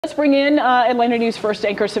Let's bring in Atlanta News First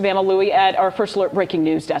anchor Savannah Louie at our First Alert breaking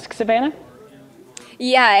news desk. Savannah?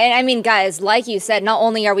 Yeah, and I mean, guys, like you said, not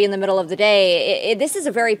only are we in the middle of the day, this is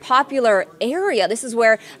a very popular area. This is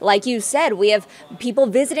where, like you said, we have people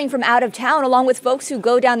visiting from out of town, along with folks who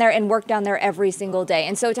go down there and work down there every single day.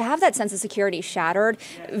 And so to have that sense of security shattered,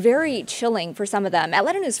 very chilling for some of them.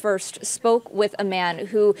 Atlanta News First spoke with a man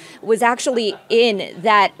who was actually in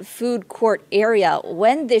that food court area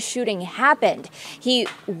when this shooting happened. He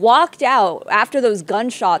walked out after those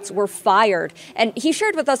gunshots were fired, and he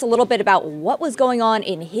shared with us a little bit about what was going on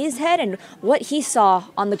in his head and what he saw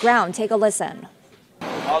on the ground. Take a listen.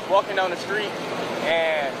 I was walking down the street,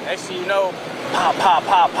 and next thing you know, pop, pop,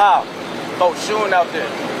 pop, pop, folks shooting out there.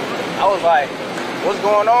 I was like, what's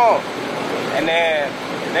going on? And then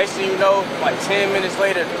next thing you know, like 10 minutes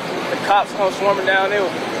later, the cops come swarming down.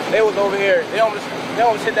 They was over here. They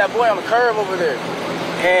almost hit that boy on the curb over there.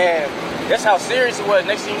 And that's how serious it was.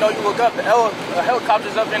 Next thing you know, you look up, the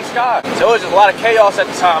helicopter's up in the sky. So it was just a lot of chaos at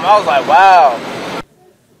the time. I was like, wow.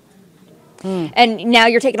 And now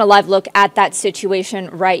you're taking a live look at that situation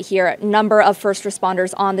right here. Number of first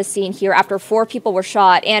responders on the scene here after 4 people were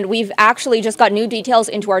shot. And we've actually just got new details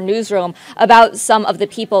into our newsroom about some of the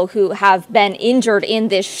people who have been injured in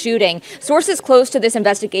this shooting. Sources close to this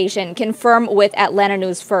investigation confirm with Atlanta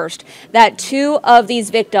News First that 2 of these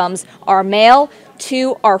victims are male,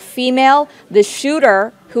 2 are female. The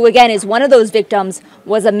shooter, who again is one of those victims,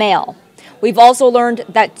 was a male. We've also learned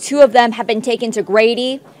that 2 of them have been taken to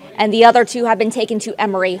Grady, and the other 2 have been taken to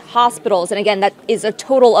Emory hospitals. And again, that is a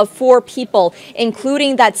total of 4 people,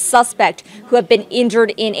 including that suspect who have been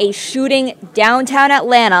injured in a shooting downtown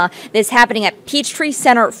Atlanta. This happening at Peachtree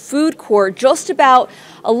Center Food Court just about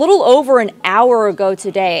a little over an hour ago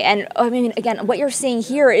today. And I mean, again, what you're seeing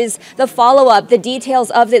here is the follow-up, the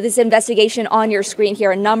details of this investigation on your screen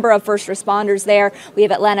here. A number of first responders there. We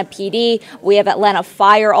have Atlanta PD, we have Atlanta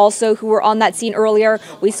Fire also, who were on that scene earlier.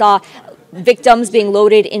 We saw victims being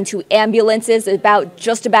loaded into ambulances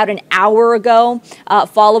just about an hour ago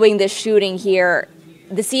following this shooting here.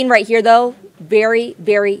 The scene right here, though, very,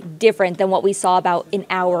 very different than what we saw about an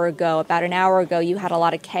hour ago. About an hour ago, you had a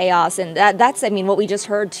lot of chaos, and that's, I mean, what we just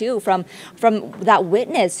heard too from that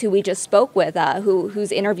witness who we just spoke with,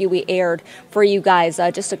 whose interview we aired for you guys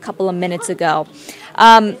just a couple of minutes ago.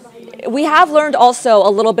 We have learned also a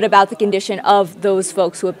little bit about the condition of those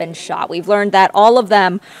folks who have been shot. We've learned that all of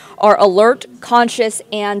them are alert, conscious,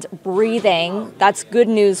 and breathing. That's good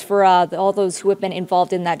news for all those who have been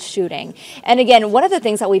involved in that shooting. And again, one of the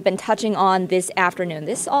things that we've been touching on this afternoon,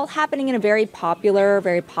 this is all happening in a very popular,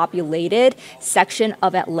 very populated section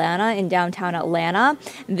of Atlanta, in downtown Atlanta.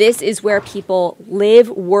 This is where people live,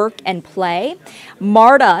 work, and play.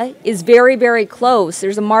 MARTA is very, very close.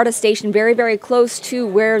 There's a MARTA station very, very close to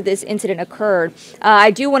where this incident occurred.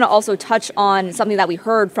 I do want to also touch on something that we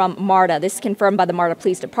heard from MARTA. This is confirmed by the MARTA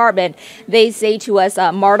Police Department. They say to us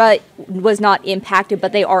MARTA was not impacted,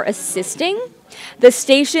 but they are assisting. The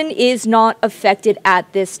station is not affected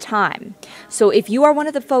at this time. So if you are one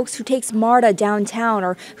of the folks who takes MARTA downtown,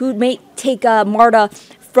 or who may take MARTA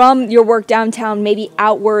from your work downtown, maybe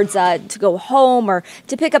outwards to go home or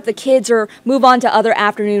to pick up the kids or move on to other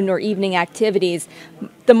afternoon or evening activities,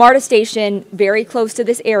 the MARTA station very close to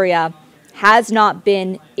this area has not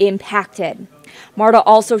been impacted. MARTA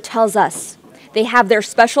also tells us they have their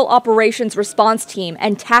Special Operations Response Team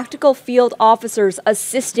and tactical field officers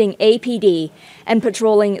assisting APD and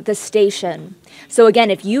patrolling the station. So again,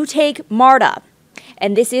 if you take MARTA,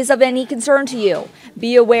 and this is of any concern to you,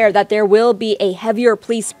 be aware that there will be a heavier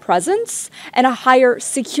police presence and a higher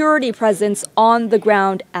security presence on the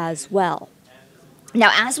ground as well.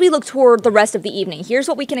 Now, as we look toward the rest of the evening, here's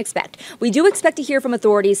what we can expect. We do expect to hear from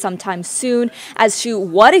authorities sometime soon as to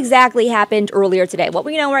what exactly happened earlier today. What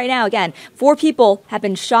we know right now, again, 4 people have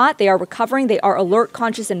been shot. They are recovering. They are alert,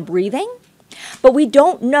 conscious, and breathing. But we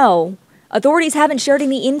don't know. Authorities haven't shared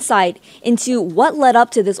any insight into what led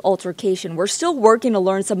up to this altercation. We're still working to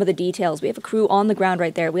learn some of the details. We have a crew on the ground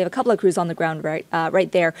right there. We have a couple of crews on the ground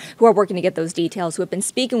right there who are working to get those details, who have been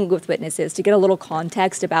speaking with witnesses to get a little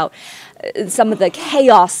context about some of the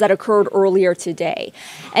chaos that occurred earlier today.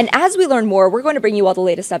 And as we learn more, we're going to bring you all the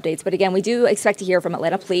latest updates. But again, we do expect to hear from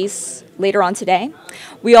Atlanta Police later on today.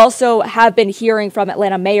 We also have been hearing from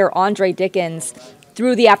Atlanta Mayor Andre Dickens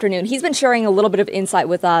through the afternoon. He's been sharing a little bit of insight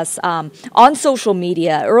with us on social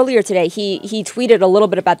media. Earlier today, he tweeted a little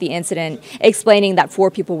bit about the incident, explaining that 4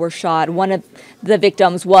 people were shot. One of the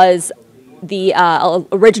victims was the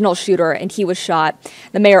original shooter, and he was shot.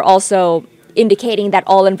 The mayor also indicating that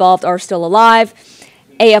all involved are still alive.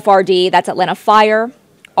 AFRD, that's Atlanta Fire,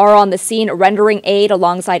 are on the scene rendering aid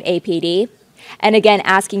alongside APD. and again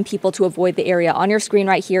asking people to avoid the area. On your screen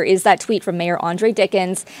right here is that tweet from Mayor Andre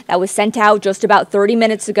Dickens that was sent out just about 30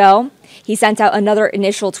 minutes ago. He sent out another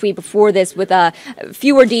initial tweet before this with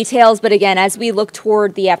fewer details, but again, as we look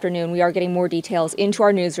toward the afternoon, we are getting more details into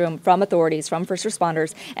our newsroom from authorities, from first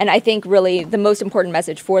responders, and I think really the most important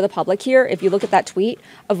message for the public here, if you look at that tweet,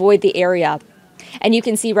 avoid the area. And you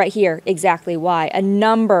can see right here exactly why.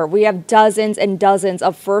 We have dozens and dozens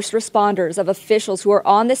of first responders, of officials who are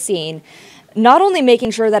on the scene, not only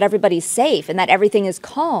making sure that everybody's safe and that everything is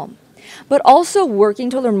calm, but also working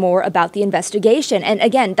to learn more about the investigation. And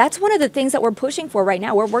again, that's one of the things that we're pushing for right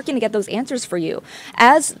now. We're working to get those answers for you.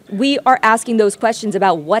 As we are asking those questions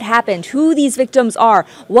about what happened, who these victims are,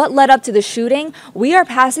 what led up to the shooting, we are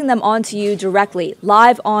passing them on to you directly,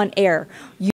 live on air.